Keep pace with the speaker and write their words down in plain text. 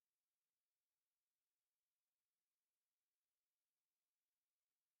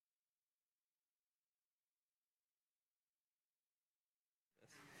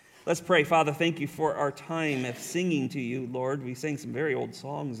Let's pray. Father, thank you for our time of singing to you, Lord. We sang some very old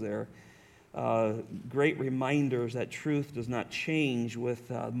songs there. Great reminders that truth does not change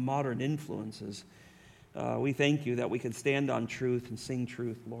with modern influences. We thank you that we can stand on truth and sing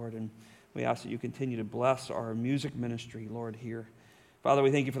truth, Lord, and we ask that you continue to bless our music ministry, Lord, here. Father,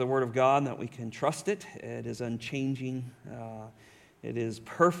 we thank you for the Word of God, that we can trust it. It is unchanging. It is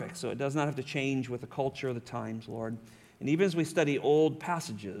perfect, so it does not have to change with the culture of the times, Lord. And even as we study old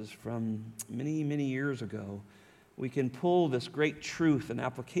passages from many, many years ago, we can pull this great truth and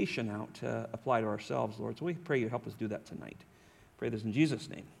application out to apply to ourselves, Lord. So we pray you help us do that tonight. Pray this in Jesus'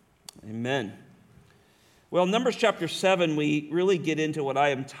 name. Amen. Well, Numbers chapter 7, we really get into what I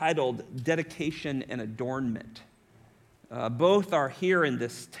have titled dedication and adornment. Both are here in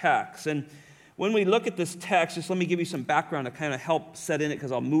this text. And when we look at this text, just let me give you some background to kind of help set in it,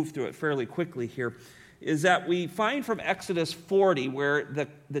 because I'll move through it fairly quickly here, is that we find from Exodus 40 where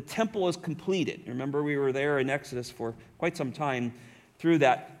the temple is completed. Remember, we were there in Exodus for quite some time through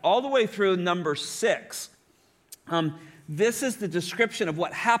that, all the way through number 6. This is the description of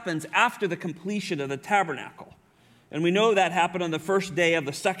what happens after the completion of the tabernacle. And we know that happened on the first day of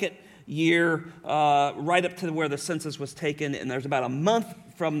the second year, right up to where the census was taken, and there's about a month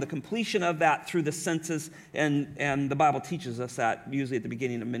from the completion of that through the census, and the Bible teaches us that usually at the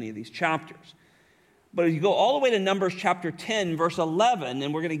beginning of many of these chapters. But if you go all the way to Numbers chapter 10, verse 11,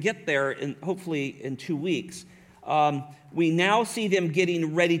 and we're going to get there hopefully in 2 weeks, we now see them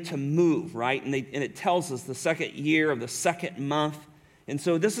getting ready to move, right? And it tells us the second year of the second month. And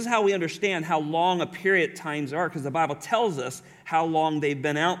so this is how we understand how long a period times are, because the Bible tells us how long they've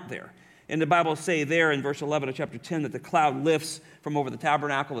been out there. And the Bible say there in verse 11 of chapter 10 that the cloud lifts from over the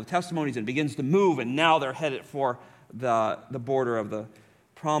tabernacle of testimonies and begins to move, and now they're headed for the border of the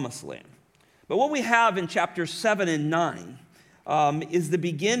promised land. But what we have in chapters 7 and 9 is the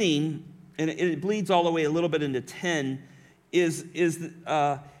beginning, and it bleeds all the way a little bit into 10, is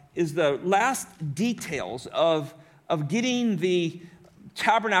the last details of getting the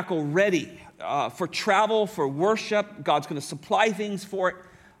tabernacle ready for travel, for worship. God's going to supply things for it.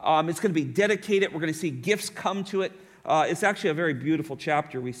 It's going to be dedicated. We're going to see gifts come to it. It's actually a very beautiful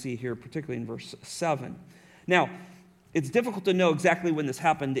chapter we see here, particularly in verse 7. Now, it's difficult to know exactly when this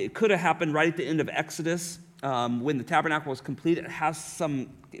happened. It could have happened right at the end of Exodus, when the tabernacle was complete. It has some,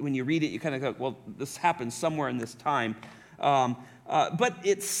 when you read it, you kind of go, well, this happened somewhere in this time. But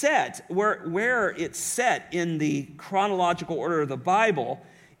it's set, where it's set in the chronological order of the Bible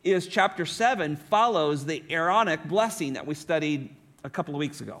is chapter 7 follows the Aaronic blessing that we studied a couple of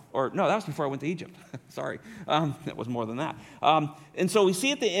weeks ago. Or no, that was before I went to Egypt. Sorry. That was more than that. And so we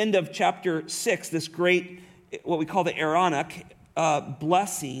see at the end of chapter 6 this great, what we call the Aaronic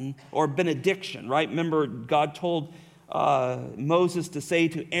blessing or benediction, right? Remember, God told Moses to say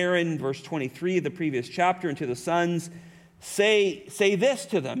to Aaron, verse 23 of the previous chapter, and to the sons, say this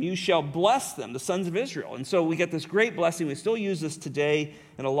to them, you shall bless them, the sons of Israel. And so we get this great blessing. We still use this today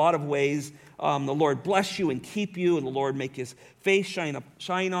in a lot of ways. The Lord bless you and keep you, and the Lord make his face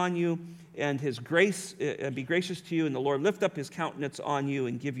shine on you, and his grace be gracious to you, and the Lord lift up his countenance on you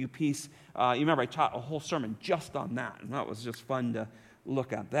and give you peace. You remember I taught a whole sermon just on that, and that was just fun to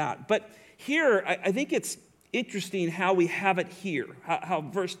look at that. But here, I think it's interesting how we have it here,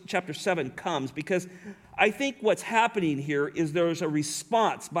 how chapter 7 comes, because I think what's happening here is there's a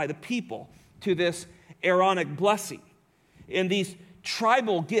response by the people to this Aaronic blessing. And these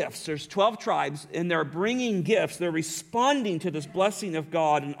tribal gifts, there's 12 tribes, and they're bringing gifts. They're responding to this blessing of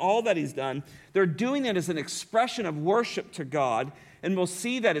God and all that he's done. They're doing it as an expression of worship to God. And we'll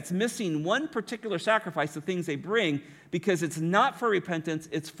see that it's missing one particular sacrifice, the things they bring, because it's not for repentance,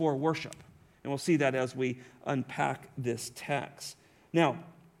 it's for worship. And we'll see that as we unpack this text. Now,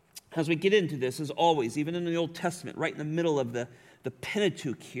 as we get into this, as always, even in the Old Testament, right in the middle of the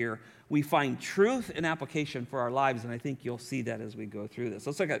Pentateuch here, we find truth and application for our lives, and I think you'll see that as we go through this.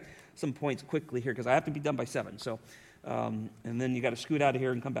 Let's look at some points quickly here, because I have to be done by 7. So, and then you got to scoot out of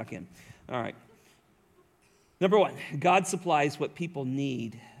here and come back in. All right. Number 1, God supplies what people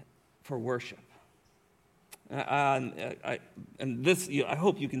need for worship. I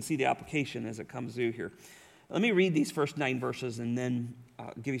hope you can see the application as it comes through here. Let me read these first 9 verses and then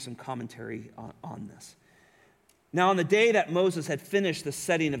give you some commentary on this. Now, on the day that Moses had finished the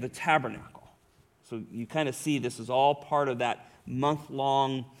setting of the tabernacle, so you kind of see this is all part of that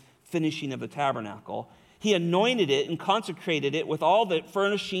month-long finishing of the tabernacle, he anointed it and consecrated it with all the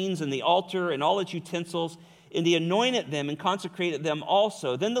furnishings and the altar and all its utensils, and he anointed them and consecrated them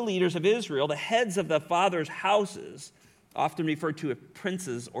also. Then the leaders of Israel, the heads of the fathers' houses, often referred to as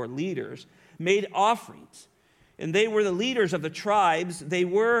princes or leaders, made offerings. And they were the leaders of the tribes. They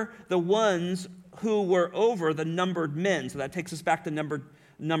were the ones who were over the numbered men. So that takes us back to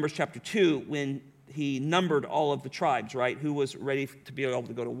Numbers chapter 2, when he numbered all of the tribes, right, who was ready to be able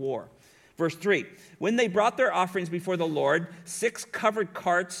to go to war. Verse 3, when they brought their offerings before the Lord, 6 covered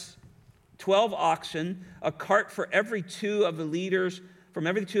carts, 12 oxen, a cart for every 2 of the leaders, from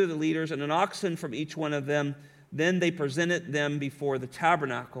every 2 of the leaders, and an oxen from each one of them. Then they presented them before the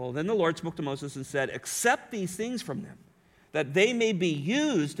tabernacle. Then the Lord spoke to Moses and said, accept these things from them, that they may be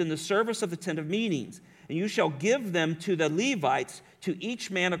used in the service of the tent of meetings. And you shall give them to the Levites, to each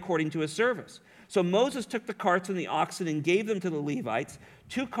man according to his service. So Moses took the carts and the oxen and gave them to the Levites.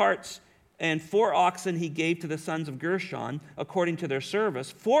 2 carts and 4 oxen he gave to the sons of Gershon according to their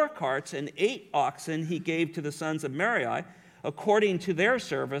service. 4 carts and 8 oxen he gave to the sons of Merari according to their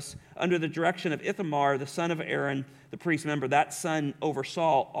service, under the direction of Ithamar, the son of Aaron, the priest. Remember, that son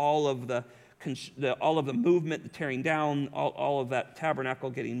oversaw all of the movement, the tearing down, all of that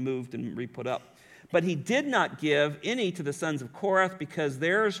tabernacle getting moved and re-put up. But he did not give any to the sons of Korath, because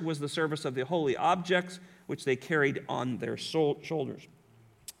theirs was the service of the holy objects, which they carried on their shoulders.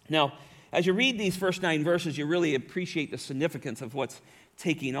 Now, as you read these first 9 verses, you really appreciate the significance of what's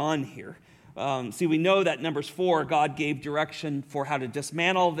taking on here. We know that Numbers 4, God gave direction for how to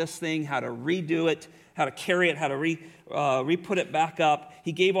dismantle this thing, how to redo it, how to carry it, how to re-put it back up.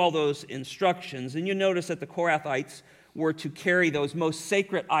 He gave all those instructions. And you notice that the Korathites were to carry those most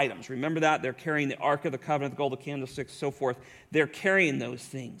sacred items. Remember that? They're carrying the Ark of the Covenant, the golden candlesticks, so forth. They're carrying those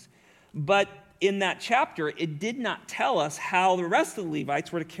things. But in that chapter, it did not tell us how the rest of the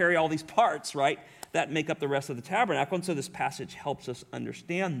Levites were to carry all these parts, right, that make up the rest of the tabernacle. And so this passage helps us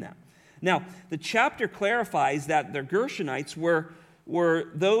understand that. Now, the chapter clarifies that the Gershonites were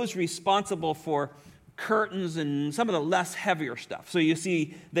those responsible for curtains and some of the less heavier stuff. So you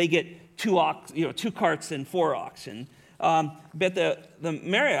see they get 2 carts and 4 oxen. But the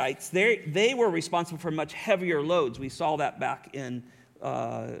Merarites, they were responsible for much heavier loads. We saw that back in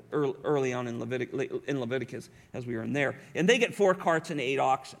early on in Leviticus as we were in there. And they get 4 carts and 8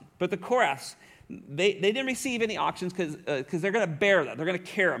 oxen. But the Koraths, they didn't receive any oxen because they're going to bear that. They're going to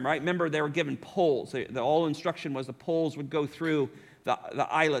carry them, right? Remember, they were given poles. The whole instruction was the poles would go through the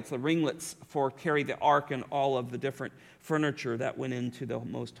eyelets, the ringlets, for carry the ark and all of the different furniture that went into the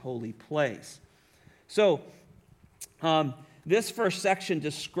most holy place. So this first section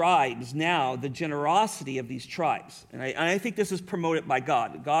describes now the generosity of these tribes. And I think this is promoted by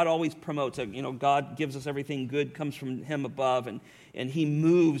God. God always promotes. God gives us everything good, comes from him above, and he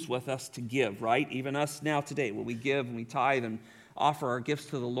moves with us to give, right? Even us now today, when we give and we tithe and offer our gifts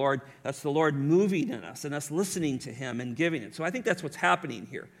to the Lord, that's the Lord moving in us and us listening to him and giving it. So I think that's what's happening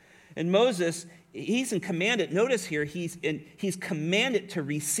here. And Moses, he's commanded, notice here, he's commanded to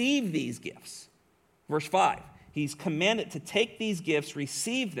receive these gifts. Verse 5. He's commanded to take these gifts,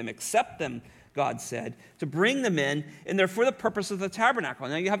 receive them, accept them, God said, to bring them in, and they're for the purpose of the tabernacle.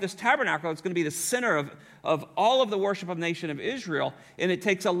 Now you have this tabernacle, it's going to be the center of all of the worship of the nation of Israel, and it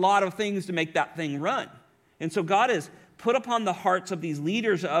takes a lot of things to make that thing run. And so God has put upon the hearts of these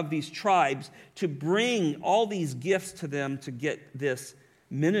leaders of these tribes to bring all these gifts to them to get this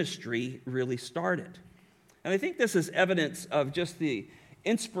ministry really started. And I think this is evidence of just the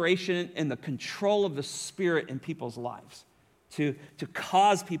inspiration and the control of the Spirit in people's lives to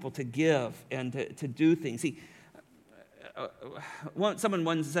cause people to give and to do things. See, someone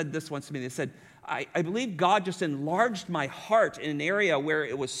once said this once to me. They said, I believe God just enlarged my heart in an area where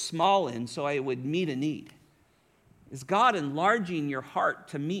it was small in so I would meet a need. Is God enlarging your heart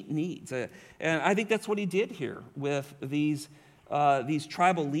to meet needs? And I think that's what he did here with these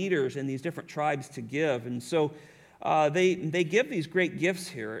tribal leaders and these different tribes to give. And so they give these great gifts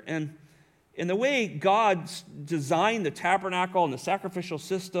here. And in the way God designed the tabernacle and the sacrificial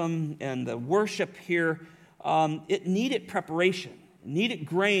system and the worship here, it needed preparation. It needed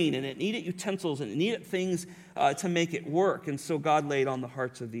grain, and it needed utensils, and it needed things to make it work. And so God laid on the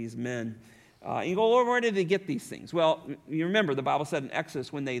hearts of these men. And you go, Lord, where did they get these things? Well, you remember the Bible said in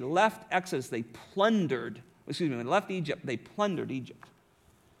Exodus, when they left Exodus, when they left Egypt, they plundered Egypt.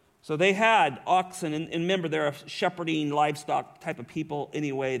 So they had oxen, and remember, they're a shepherding livestock type of people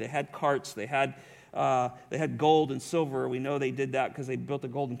anyway. They had carts, they had gold and silver. We know they did that because they built a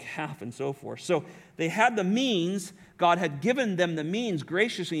golden calf and so forth. So they had the means. God had given them the means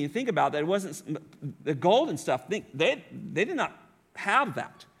graciously. You think about that. It wasn't the gold and stuff. They did not have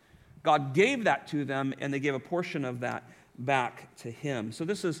that. God gave that to them, and they gave a portion of that back to him. So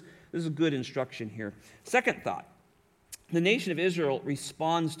this is good instruction here. Second thought. the nation of Israel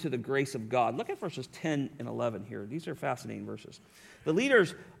responds to the grace of God. Look at verses 10 and 11 here. These are fascinating verses. The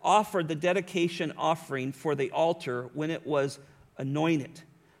leaders offered the dedication offering for the altar when it was anointed.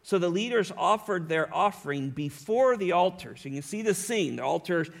 So the leaders offered their offering before the altar. So you can see the scene. The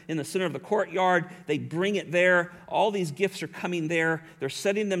altar's in the center of the courtyard. They bring it there. All these gifts are coming there. They're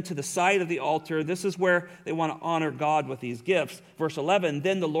setting them to the side of the altar. This is where they want to honor God with these gifts. Verse 11,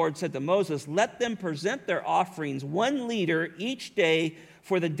 then the Lord said to Moses, let them present their offerings, one leader each day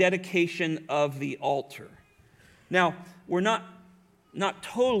for the dedication of the altar. Now, we're not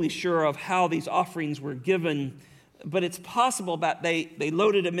totally sure of how these offerings were given, but it's possible that they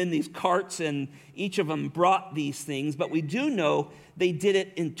loaded them in these carts and each of them brought these things. But we do know they did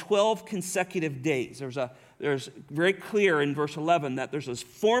it in 12 consecutive days. There's very clear in verse 11 that there's this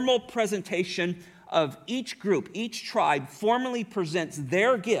formal presentation of each group, each tribe formally presents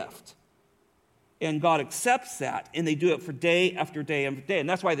their gift. And God accepts that, and they do it for day after day after day. And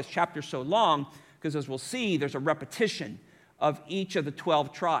that's why this chapter is so long, because as we'll see, there's a repetition of each of the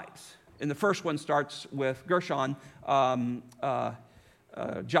 12 tribes. And the first one starts with Gershon,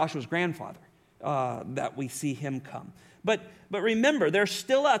 Joshua's grandfather, that we see him come. But remember, they're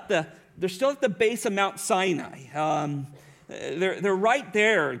still at the base of Mount Sinai. They're right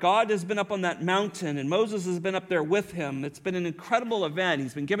there. God has been up on that mountain, and Moses has been up there with him. It's been an incredible event.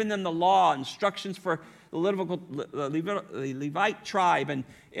 He's been giving them the law, instructions for the Levite tribe,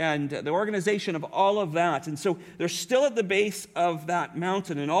 and the organization of all of that. And so they're still at the base of that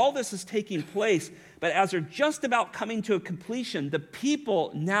mountain, and all this is taking place. But as they're just about coming to a completion, the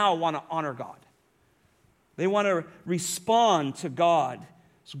people now want to honor God. They want to respond to God's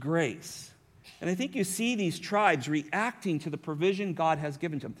grace. And I think you see these tribes reacting to the provision God has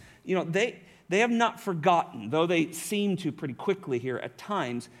given to them. You know, they have not forgotten, though they seem to pretty quickly here at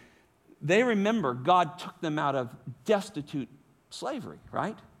times. They remember God took them out of destitute slavery,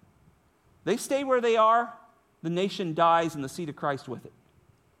 right? They stay where they are, the nation dies and the seed of Christ with it.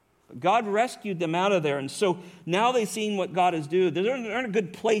 God rescued them out of there, and so now they've seen what God is doing. They're in a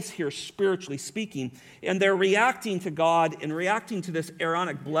good place here, spiritually speaking, and they're reacting to God and reacting to this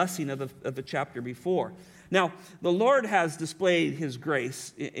Aaronic blessing of the chapter before. Now, the Lord has displayed his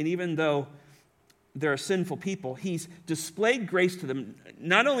grace, and even though they're a sinful people, he's displayed grace to them,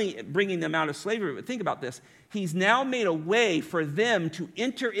 not only bringing them out of slavery, but think about this. He's now made a way for them to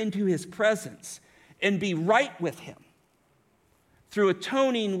enter into his presence and be right with him through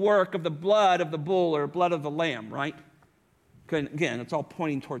atoning work of the blood of the bull or blood of the lamb, right? Again, it's all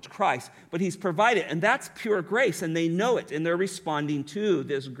pointing towards Christ. But he's provided, and that's pure grace, and they know it, and they're responding to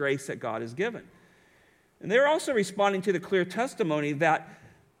this grace that God has given. And they're also responding to the clear testimony that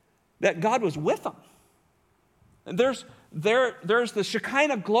God was with them. And there's the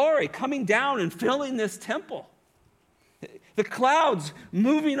Shekinah glory coming down and filling this temple. The clouds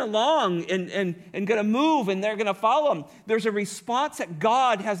moving along and going to move, and they're going to follow them. There's a response that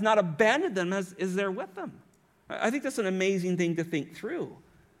God has not abandoned them, is there with them. I think that's an amazing thing to think through.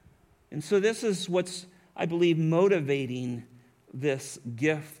 And so this is what's, I believe, motivating this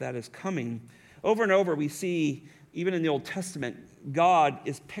gift that is coming. Over and over we see, even in the Old Testament, God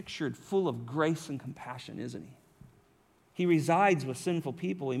is pictured full of grace and compassion, isn't he? He resides with sinful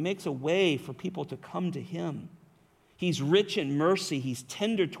people. He makes a way for people to come to him. He's rich in mercy. He's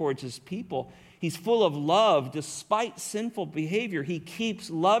tender towards his people. He's full of love. Despite sinful behavior, he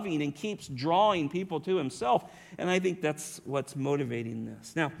keeps loving and keeps drawing people to himself. And I think that's what's motivating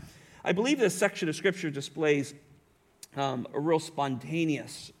this. Now, I believe this section of Scripture displays a real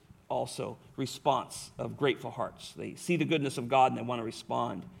spontaneous, also, response of grateful hearts. They see the goodness of God and they want to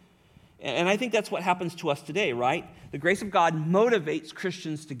respond. And I think that's what happens to us today, right? The grace of God motivates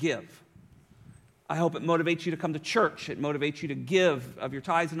Christians to give. I hope it motivates you to come to church. It motivates you to give of your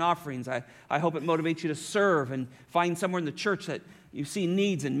tithes and offerings. I hope it motivates you to serve and find somewhere in the church that you see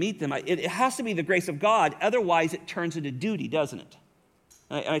needs and meet them. It has to be the grace of God. Otherwise, it turns into duty, doesn't it?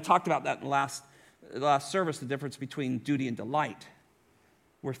 And I talked about that in the last service, the difference between duty and delight.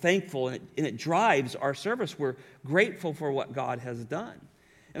 We're thankful, and it drives our service. We're grateful for what God has done.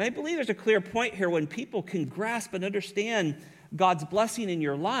 And I believe there's a clear point here when people can grasp and understand God's blessing in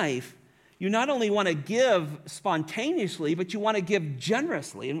your life. You not only want to give spontaneously, but you want to give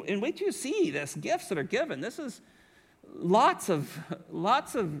generously. And wait till you see this, gifts that are given. This is lots of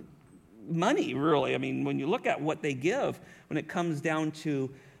money, really. I mean, when you look at what they give, when it comes down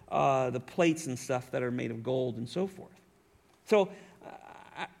to the plates and stuff that are made of gold and so forth. So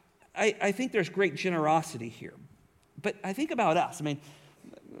I think there's great generosity here. But I think about us. I mean,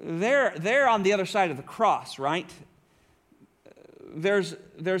 they're on the other side of the cross, right?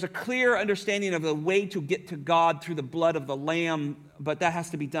 there's a clear understanding of the way to get to God through the blood of the Lamb, but that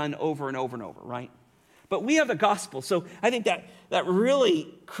has to be done over and over and over, right? But we have the gospel, so I think that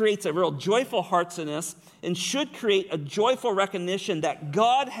really creates a real joyful hearts in us and should create a joyful recognition that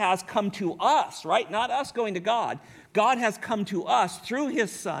God has come to us, right? Not us going to God. God has come to us through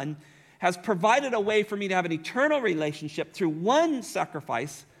his Son, has provided a way for me to have an eternal relationship through one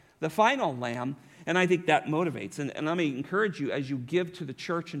sacrifice, the final Lamb, and I think that motivates. And let me encourage you, as you give to the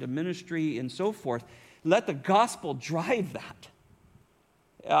church and to ministry and so forth, let the gospel drive that.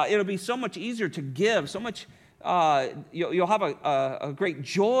 It'll be so much easier to give, so much, you'll have a great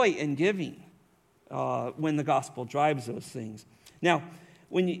joy in giving when the gospel drives those things. Now,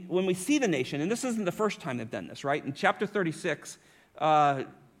 when we see the nation, and this isn't the first time they've done this, right? In chapter 36,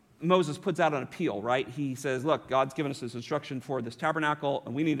 Moses puts out an appeal, right? He says, look, God's given us this instruction for this tabernacle,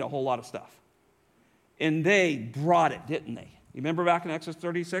 and we need a whole lot of stuff. And they brought it, didn't they? You remember back in Exodus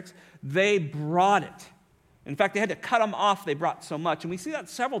 36? They brought it. In fact, they had to cut them off. They brought so much. And we see that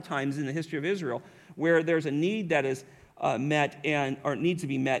several times in the history of Israel where there's a need that is met or needs to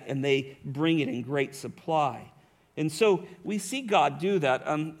be met, and they bring it in great supply. And so we see God do that.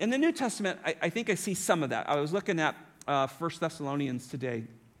 In the New Testament, I think I see some of that. I was looking at 1 Thessalonians today.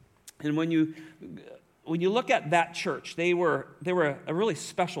 And when you look at that church, they were a really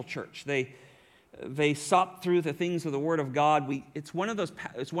special church. They sought through the things of the Word of God. It's one of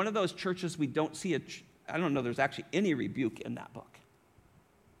those churches we don't see I don't know there's actually any rebuke in that book.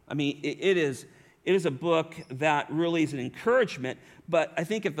 I mean, it is a book that really is an encouragement, but I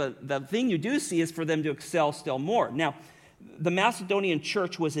think if the thing you do see is for them to excel still more. Now, the Macedonian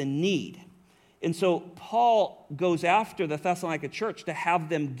church was in need, and so Paul goes after the Thessalonica church to have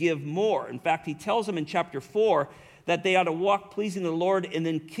them give more. In fact, he tells them in chapter 4 that they ought to walk pleasing the Lord and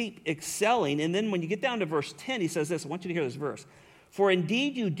then keep excelling. And then when you get down to verse 10, he says this. I want you to hear this verse. For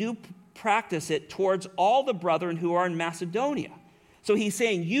indeed you do practice it towards all the brethren who are in Macedonia. So he's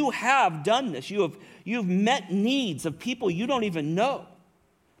saying you have done this. You've met needs of people you don't even know.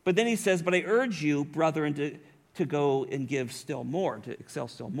 But then he says, but I urge you, brethren, to go and give still more, to excel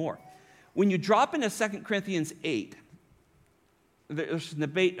still more. When you drop into 2 Corinthians 8, there's a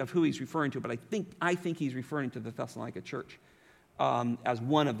debate of who he's referring to, but I think he's referring to the Thessalonica church as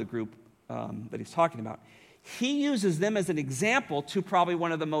one of the group that he's talking about. He uses them as an example to probably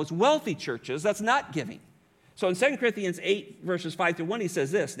one of the most wealthy churches that's not giving. So in 2 Corinthians 8, verses 5 through 1, he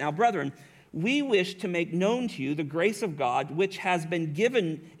says this, now, brethren, we wish to make known to you the grace of God which has been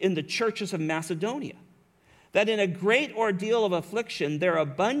given in the churches of Macedonia, that in a great ordeal of affliction, their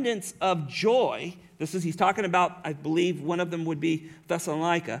abundance of joy, he's talking about, I believe one of them would be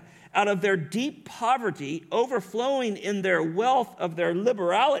Thessalonica, out of their deep poverty, overflowing in their wealth of their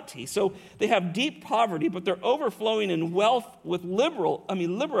liberality. So they have deep poverty, but they're overflowing in wealth with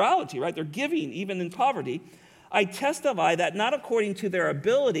liberality, right? They're giving even in poverty. I testify that not according to their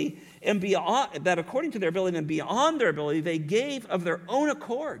ability and beyond, that according to their ability and beyond their ability, they gave of their own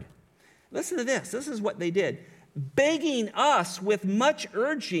accord. Listen to this. This is what they did. Begging us with much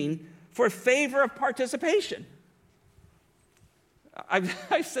urging for favor of participation.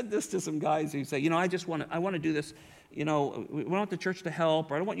 I've said this to some guys who say, I want to do this, we want the church to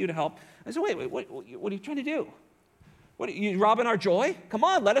help, or I don't want you to help. I said, wait, what are you trying to do? What are you robbing our joy? Come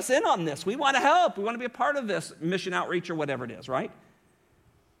on, let us in on this. We want to help. We want to be a part of this mission outreach or whatever it is, right?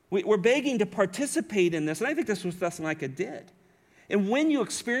 We're begging to participate in this, and I think this was Thessalonica did. And when you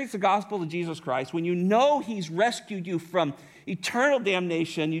experience the gospel of Jesus Christ, when you know he's rescued you from eternal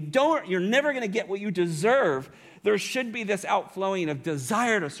damnation, you're never going to get what you deserve, there should be this outflowing of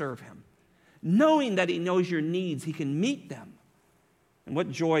desire to serve him. Knowing that he knows your needs, he can meet them. And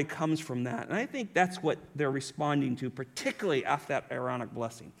what joy comes from that. And I think that's what they're responding to, particularly after that Aaronic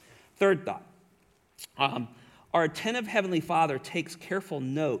blessing. Third thought. Our attentive Heavenly Father takes careful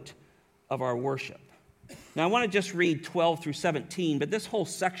note of our worship. Now, I want to just read 12 through 17, but this whole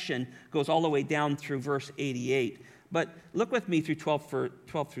section goes all the way down through verse 88. But look with me through 12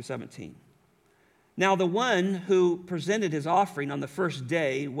 through 17. Now, the one who presented his offering on the first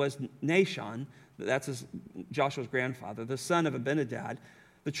day was Nahshon, that's Joshua's grandfather, the son of Abinadab,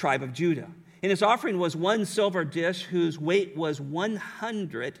 the tribe of Judah. And his offering was 1 silver dish whose weight was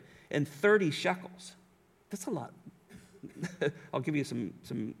 130 shekels. That's a lot. I'll give you some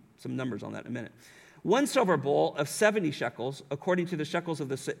numbers on that in a minute. 1 silver bowl of 70 shekels, according to the shekels of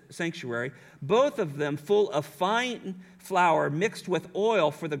the sanctuary, both of them full of fine flour mixed with oil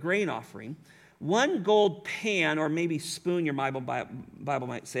for the grain offering. 1 gold pan, or maybe spoon, your Bible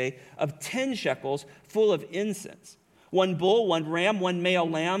might say, of 10 shekels, full of incense. one bull, one ram, one male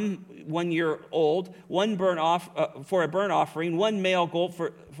lamb, 1 year old, one for a burnt offering, one male goat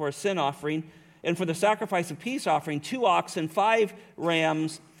for a sin offering, and for the sacrifice of peace offering, 2 oxen, 5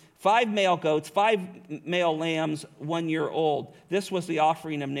 rams, 5 male goats, 5 male lambs, 1 year old. This was the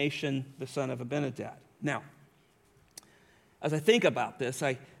offering of Nahshon, the son of Abinadab. Now, as I think about this,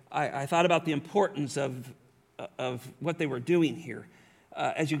 I thought about the importance of what they were doing here.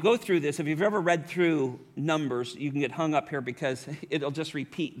 As you go through this, if you've ever read through Numbers, you can get hung up here because it'll just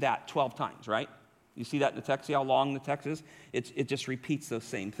repeat that 12 times, right? You see that in the text? See how long the text is? It just repeats those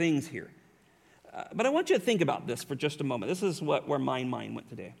same things here. But I want you to think about this for just a moment. This is where my mind went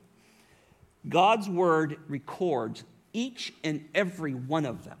today. God's word records each and every one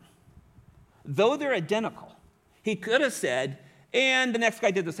of them. Though they're identical, he could have said, and the next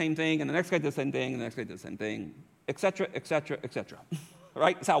guy did the same thing, and the next guy did the same thing, and the next guy did the same thing, etc., etc., etc.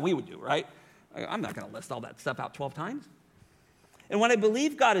 Right? That's how we would do, right? I'm not going to list all that stuff out 12 times. And what I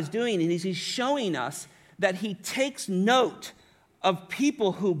believe God is doing is he's showing us that he takes note of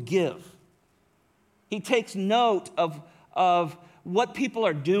people who give. He takes note of what people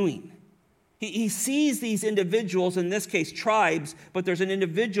are doing. He sees these individuals, in this case tribes, but there's an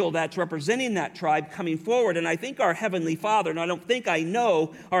individual that's representing that tribe coming forward. And I think our Heavenly Father, and I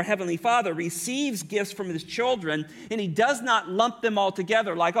know our Heavenly Father receives gifts from his children, and he does not lump them all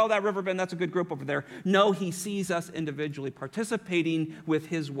together like, oh, that Riverbend, that's a good group over there. No, he sees us individually participating with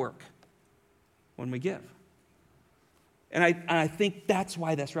his work when we give. And I think that's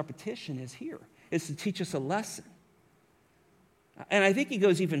why this repetition is here, is to teach us a lesson. And I think he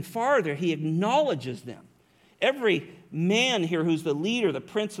goes even farther. He acknowledges them. Every man here who's the leader, the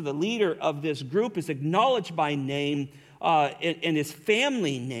prince or the leader of this group is acknowledged by name, and his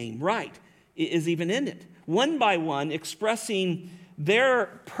family name, right, is even in it. One by one, expressing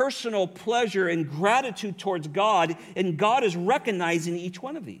their personal pleasure and gratitude towards God, and God is recognizing each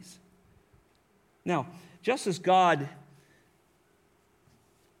one of these. Now, just as God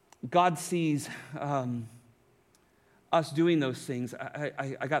sees us doing those things,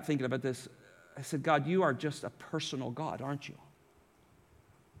 I got thinking about this. I said, God, you are just a personal God, aren't you?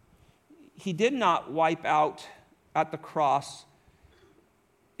 He did not wipe out at the cross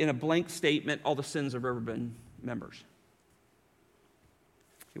in a blank statement all the sins of Riverbend members.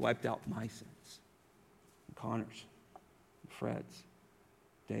 He wiped out my sins, and Connor's, and Fred's,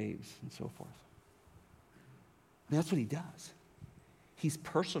 Dave's, and so forth. I mean, that's what he does. He's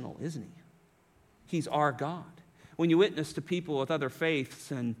personal, isn't he? He's our God. When you witness to people with other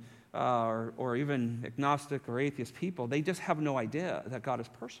faiths and or even agnostic or atheist people, they just have no idea that God is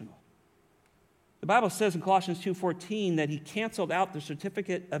personal. The Bible says in Colossians 2:14 that he canceled out the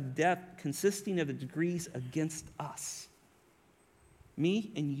certificate of death consisting of the degrees against us.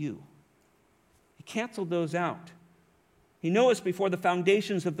 Me and you. He canceled those out. He knew us before the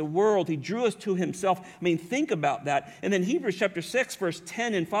foundations of the world. He drew us to himself. I mean, think about that. And then Hebrews chapter 6, verse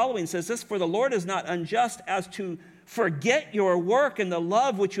 10 and following says this, for the Lord is not unjust as to forget your work and the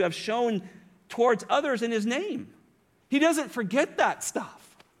love which you have shown towards others in his name. He doesn't forget that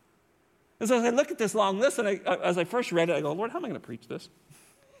stuff. And so as I look at this long list, and as I first read it, I go, Lord, how am I going to preach this?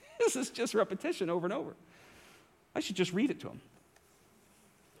 This is just repetition over and over. I should just read it to him.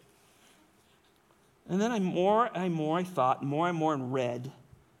 And then more and more and read,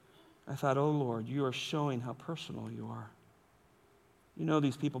 I thought, oh Lord, you are showing how personal you are. You know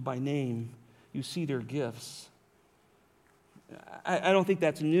these people by name. You see their gifts. I don't think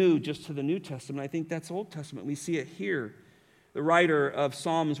that's new just to the New Testament. I think that's Old Testament. We see it here. The writer of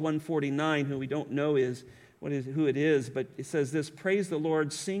Psalms 149, who we don't know who it is, but it says this, praise the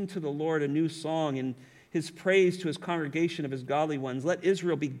Lord, sing to the Lord a new song, and his praise to his congregation of his godly ones. Let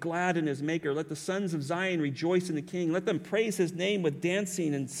Israel be glad in his maker. Let the sons of Zion rejoice in the king. Let them praise his name with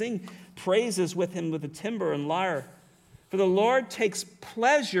dancing and sing praises with him with the timbre and lyre. For the Lord takes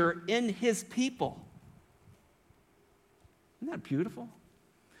pleasure in his people. Isn't that beautiful?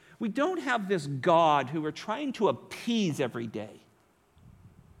 We don't have this God who we're trying to appease every day.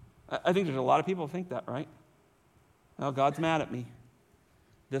 I think there's a lot of people who think that, right? Oh, God's mad at me.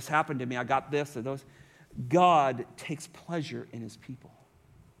 This happened to me. I got this or those. God takes pleasure in his people.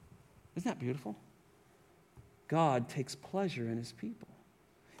 Isn't that beautiful? God takes pleasure in his people.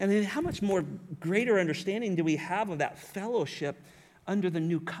 And then how much more greater understanding do we have of that fellowship under the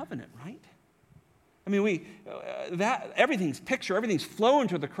new covenant, right? I mean, everything's flowing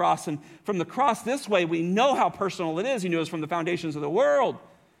to the cross, and from the cross this way, we know how personal it is. He knew us from the foundations of the world.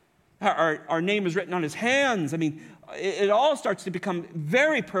 Our name is written on his hands. I mean, it all starts to become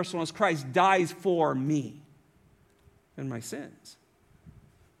very personal as Christ dies for me and my sins.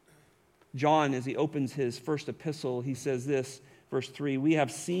 John, as he opens his first epistle, he says this, verse 3, "We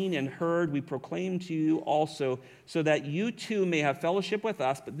have seen and heard, we proclaim to you also, so that you too may have fellowship with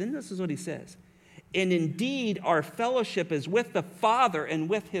us." But then this is what he says, "And indeed, our fellowship is with the Father and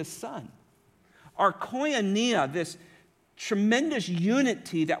with his Son." Our koinonia, this tremendous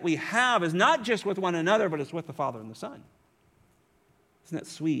unity that we have, is not just with one another, but it's with the Father and the Son. Isn't that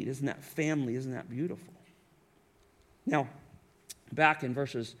sweet? Isn't that family? Isn't that beautiful? Now, back in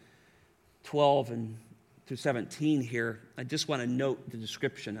verses 12 and through 17 here, I just want to note the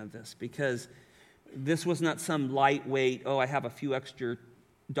description of this, because this was not some lightweight, I have a few extra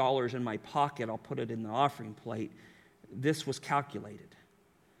dollars in my pocket, I'll put it in the offering plate. This was calculated.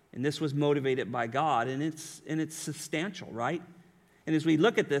 And this was motivated by God, and it's substantial, right? And as we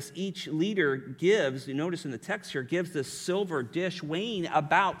look at this, each leader gives, you notice in the text here, gives this silver dish weighing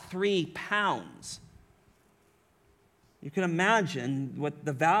about 3 pounds. You can imagine what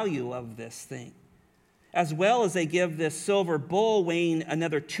the value of this thing. As well as they give this silver bowl weighing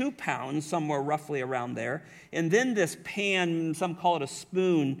another 2 pounds, somewhere roughly around there. And then this pan, some call it a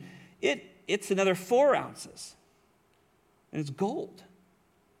spoon, it's another 4 ounces. And it's gold.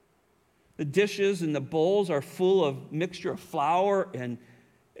 The dishes and the bowls are full of mixture of flour, and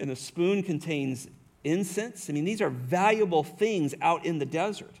the spoon contains incense. I mean, these are valuable things out in the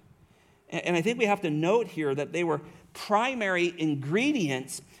desert. And I think we have to note here that they were primary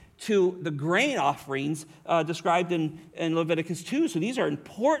ingredients to the grain offerings described in Leviticus 2. So these are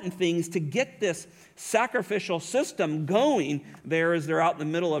important things to get this sacrificial system going there as they're out in the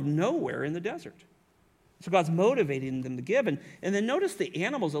middle of nowhere in the desert. So God's motivating them to give. And then notice the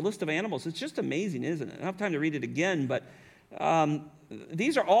animals, the list of animals. It's just amazing, isn't it? I don't have time to read it again, but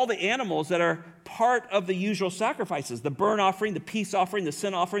these are all the animals that are part of the usual sacrifices. The burnt offering, the peace offering, the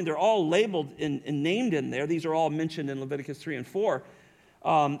sin offering, they're all labeled and named in there. These are all mentioned in Leviticus 3 and 4.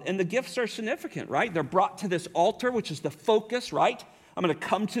 And the gifts are significant, right? They're brought to this altar, which is the focus, right? I'm going to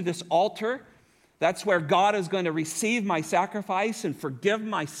come to this altar. That's where God is going to receive my sacrifice and forgive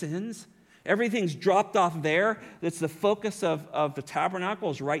my sins. Everything's dropped off there. That's the focus of the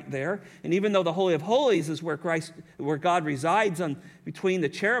tabernacle, is right there. And even though the Holy of Holies is where God resides between the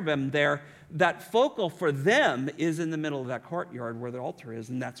cherubim there, that focal for them is in the middle of that courtyard where the altar is,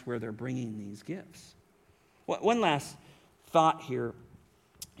 and that's where they're bringing these gifts. One last thought here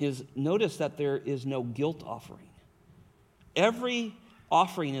is, notice that there is no guilt offering. Every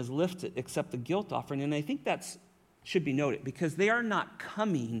offering is lifted except the guilt offering, and I think that should be noted, because they are not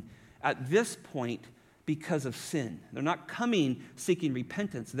coming at this point because of sin. They're not coming seeking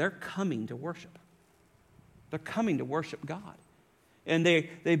repentance. They're coming to worship. They're coming to worship God. And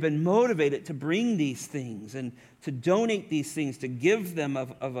they've been motivated to bring these things and to donate these things, to give them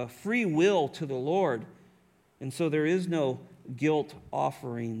of a free will to the Lord. And so there is no guilt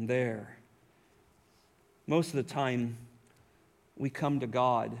offering there. Most of the time, we come to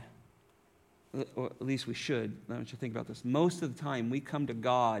God, or at least we should. I want you to think about this. Most of the time, we come to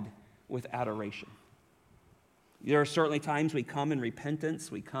God with adoration. There are certainly times we come in repentance.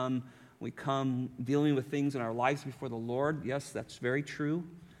 We come dealing with things in our lives before the Lord. Yes, that's very true.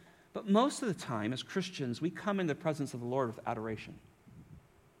 But most of the time, as Christians, we come in the presence of the Lord with adoration.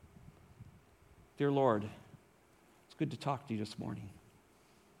 Dear Lord, it's good to talk to you this morning.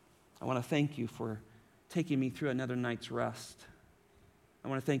 I want to thank you for taking me through another night's rest. I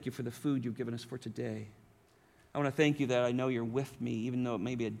want to thank you for the food you've given us for today. I want to thank you that I know you're with me, even though it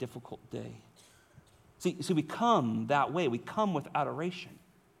may be a difficult day. See, we come that way. We come with adoration.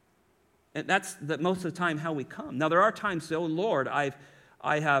 And that's most of the time how we come. Now, there are times, oh Lord, I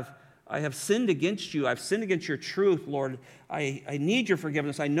have sinned against you. I've sinned against your truth, Lord. I need your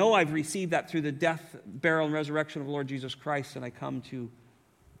forgiveness. I know I've received that through the death, burial, and resurrection of the Lord Jesus Christ, and I come to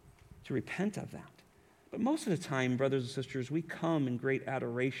repent of that. But most of the time, brothers and sisters, we come in great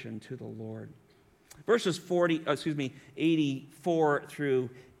adoration to the Lord. Verses 84 through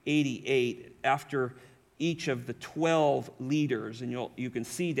 88, after each of the 12 leaders, and you can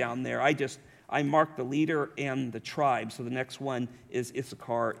see down there, I marked the leader and the tribe. So the next one is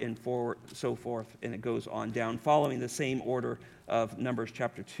Issachar and so forth, and it goes on down, following the same order of Numbers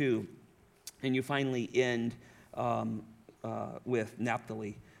chapter 2. And you finally end with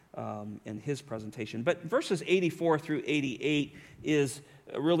Naphtali in his presentation. But verses 84 through 88 is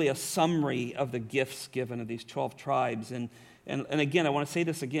really a summary of the gifts given to these 12 tribes. And again, I want to say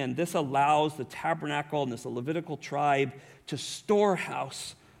this again. This allows the tabernacle and this Levitical tribe to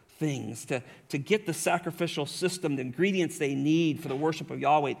storehouse things, to get the sacrificial system, the ingredients they need for the worship of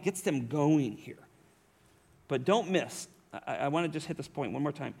Yahweh. It gets them going here. But don't miss, I want to just hit this point one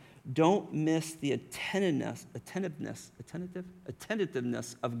more time. Don't miss the attentiveness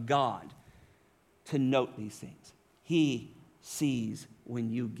of God to note these things. He sees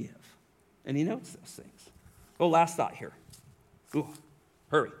when you give. And he notes those things. Oh, last thought here. Ooh,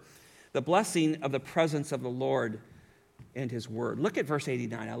 hurry. The blessing of the presence of the Lord and his word. Look at verse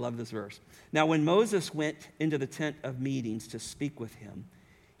 89. I love this verse. Now, when Moses went into the tent of meetings to speak with him,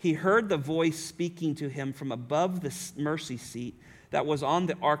 he heard the voice speaking to him from above the mercy seat that was on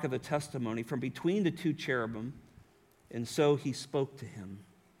the ark of the testimony, from between the two cherubim, and so he spoke to him.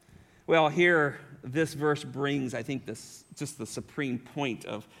 Well, here, this verse brings, I think, this just the supreme point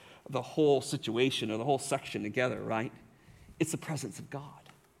of the whole situation or the whole section together, right? It's the presence of God.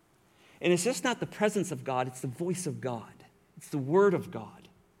 And it's just not the presence of God, it's the voice of God. It's the word of God.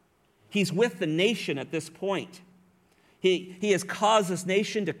 He's with the nation at this point. He has caused this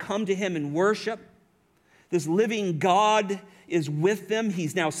nation to come to him in worship. This living God is with them.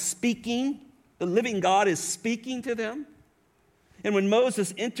 He's now speaking. The living God is speaking to them. And when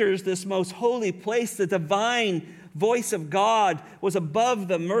Moses enters this most holy place, the divine voice of God was above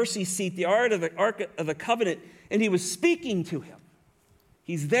the mercy seat, the ark of the covenant, and he was speaking to him.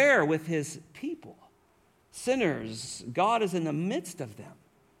 He's there with his people, sinners. God is in the midst of them.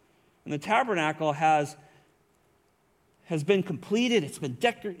 And the tabernacle has been completed. It's been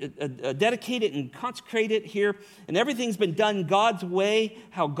dedicated and consecrated here. And everything's been done God's way,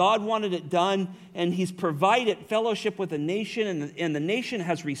 how God wanted it done. And he's provided fellowship with the nation. And the nation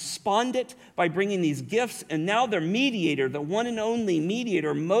has responded by bringing these gifts. And now their mediator, the one and only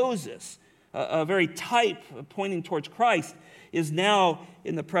mediator, Moses, a very type pointing towards Christ, is now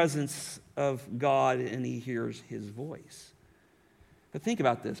in the presence of God, and he hears his voice. But think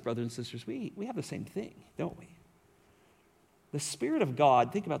about this, brothers and sisters. We have the same thing, don't we? The Spirit of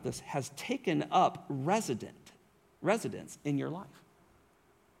God, think about this, has taken up residence in your life.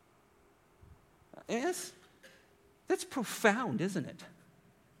 Yes, that's profound, isn't it?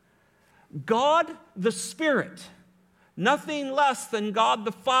 God the Spirit, nothing less than God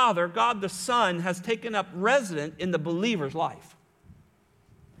the Father, God the Son, has taken up residence in the believer's life.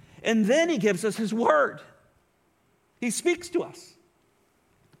 And then he gives us his word. He speaks to us.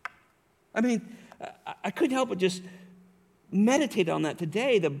 I mean, I couldn't help but just meditate on that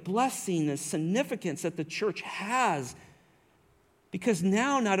today, the blessing, the significance that the church has. Because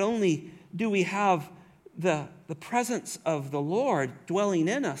now not only do we have the presence of the Lord dwelling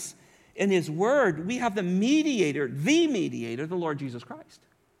in us, in his word, we have the mediator, the Lord Jesus Christ.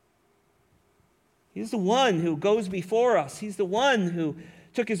 He's the one who goes before us. He's the one who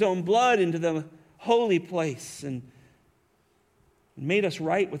took his own blood into the holy place and made us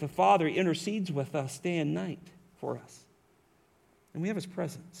right with the Father. He intercedes with us day and night for us. And we have his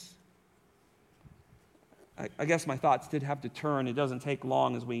presence. I guess my thoughts did have to turn. It doesn't take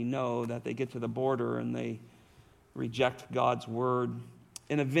long, as we know, that they get to the border and they reject God's word.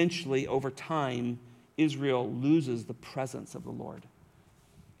 And eventually, over time, Israel loses the presence of the Lord.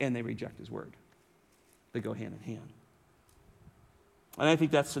 And they reject his word. They go hand in hand. And I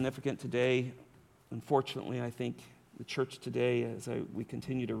think that's significant today. Unfortunately, I think the church today, as we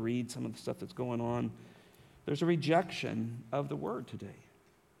continue to read some of the stuff that's going on, there's a rejection of the word today.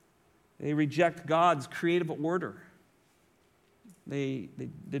 They reject God's creative order. They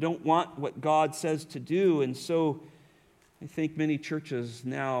don't want what God says to do, and so I think many churches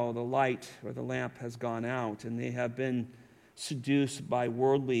now, the light or the lamp has gone out, and they have been seduced by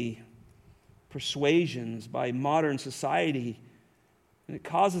worldly persuasions, by modern society, and it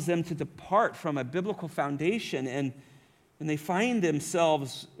causes them to depart from a biblical foundation, and they find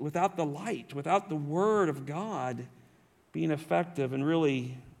themselves without the light, without the word of God being effective, and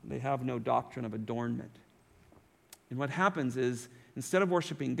really they have no doctrine of adornment. And what happens is, instead of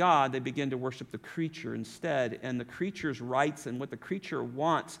worshiping God, they begin to worship the creature instead, and the creature's rights and what the creature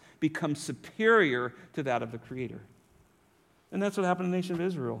wants becomes superior to that of the Creator. And that's what happened in the nation of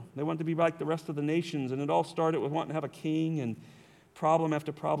Israel. They wanted to be like the rest of the nations, and it all started with wanting to have a king, and problem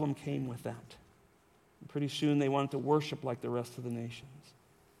after problem came with that. And pretty soon they wanted to worship like the rest of the nations.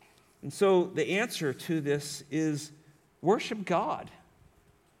 And so the answer to this is worship God.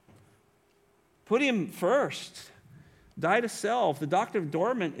 Put him first. Die to self. The doctrine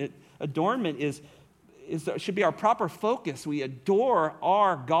of adornment should be our proper focus. We adore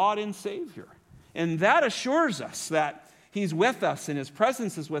our God and Savior. And that assures us that he's with us, and his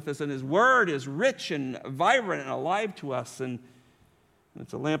presence is with us, and his word is rich and vibrant and alive to us. And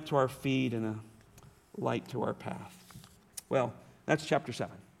it's a lamp to our feet and a light to our path. Well, that's chapter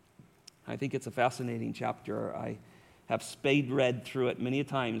 7. I think it's a fascinating chapter. I have read through it many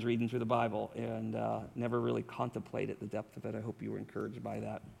times, reading through the Bible, and never really contemplated the depth of it. I hope you were encouraged by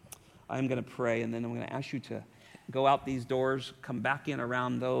that. I'm going to pray, and then I'm going to ask you to go out these doors, come back in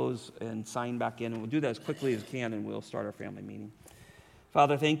around those, and sign back in. And we'll do that as quickly as we can, and we'll start our family meeting.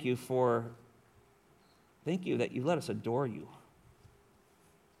 Father, thank you that you let us adore you.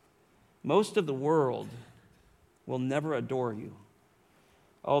 Most of the world will never adore you.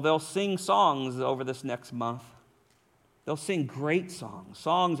 Oh, they'll sing songs over this next month. They'll sing great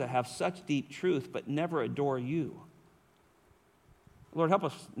songs that have such deep truth, but never adore you. Lord, help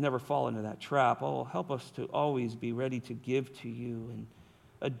us never fall into that trap. Oh, help us to always be ready to give to you and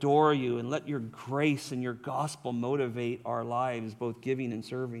adore you, and let your grace and your gospel motivate our lives, both giving and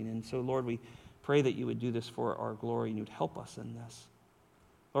serving. And so, Lord, we pray that you would do this for our glory, and you'd help us in this.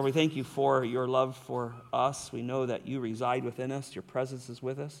 Lord, we thank you for your love for us. We know that you reside within us, your presence is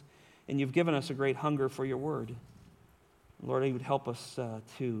with us, and you've given us a great hunger for your word. Lord, you would help us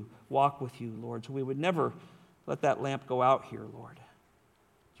to walk with you, Lord, so we would never let that lamp go out here, Lord.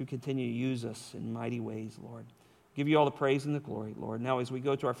 You continue to use us in mighty ways, Lord. Give you all the praise and the glory, Lord. Now, as we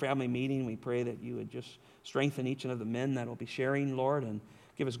go to our family meeting, we pray that you would just strengthen each one of the men that will be sharing, Lord, and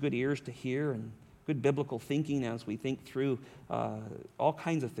give us good ears to hear and good biblical thinking as we think through all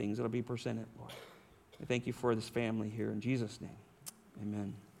kinds of things that will be presented, Lord. We thank you for this family here in Jesus' name.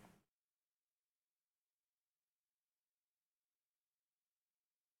 Amen.